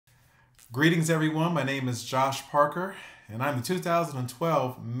Greetings, everyone. My name is Josh Parker, and I'm the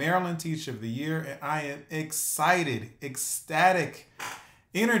 2012 Maryland Teacher of the Year, and I am excited, ecstatic,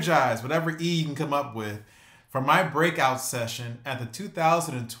 energized, whatever E you can come up with, for my breakout session at the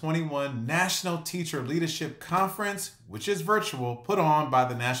 2021 National Teacher Leadership Conference, which is virtual, put on by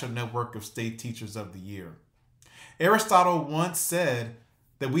the National Network of State Teachers of the Year. Aristotle once said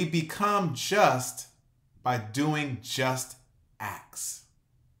that we become just by doing just acts.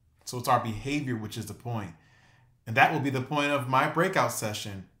 So it's our behavior which is the point. And that will be the point of my breakout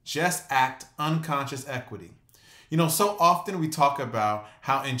session, Just Act Unconscious Equity. You know, so often we talk about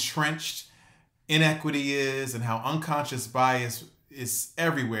how entrenched inequity is and how unconscious bias is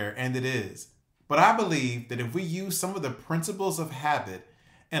everywhere, and it is. But I believe that if we use some of the principles of habit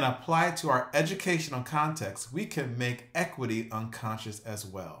and apply it to our educational context, we can make equity unconscious as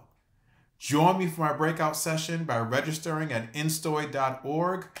well. Join me for my breakout session by registering at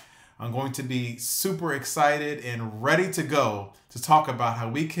instoy.org. I'm going to be super excited and ready to go to talk about how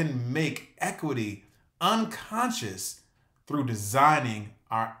we can make equity unconscious through designing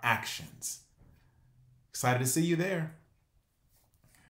our actions. Excited to see you there.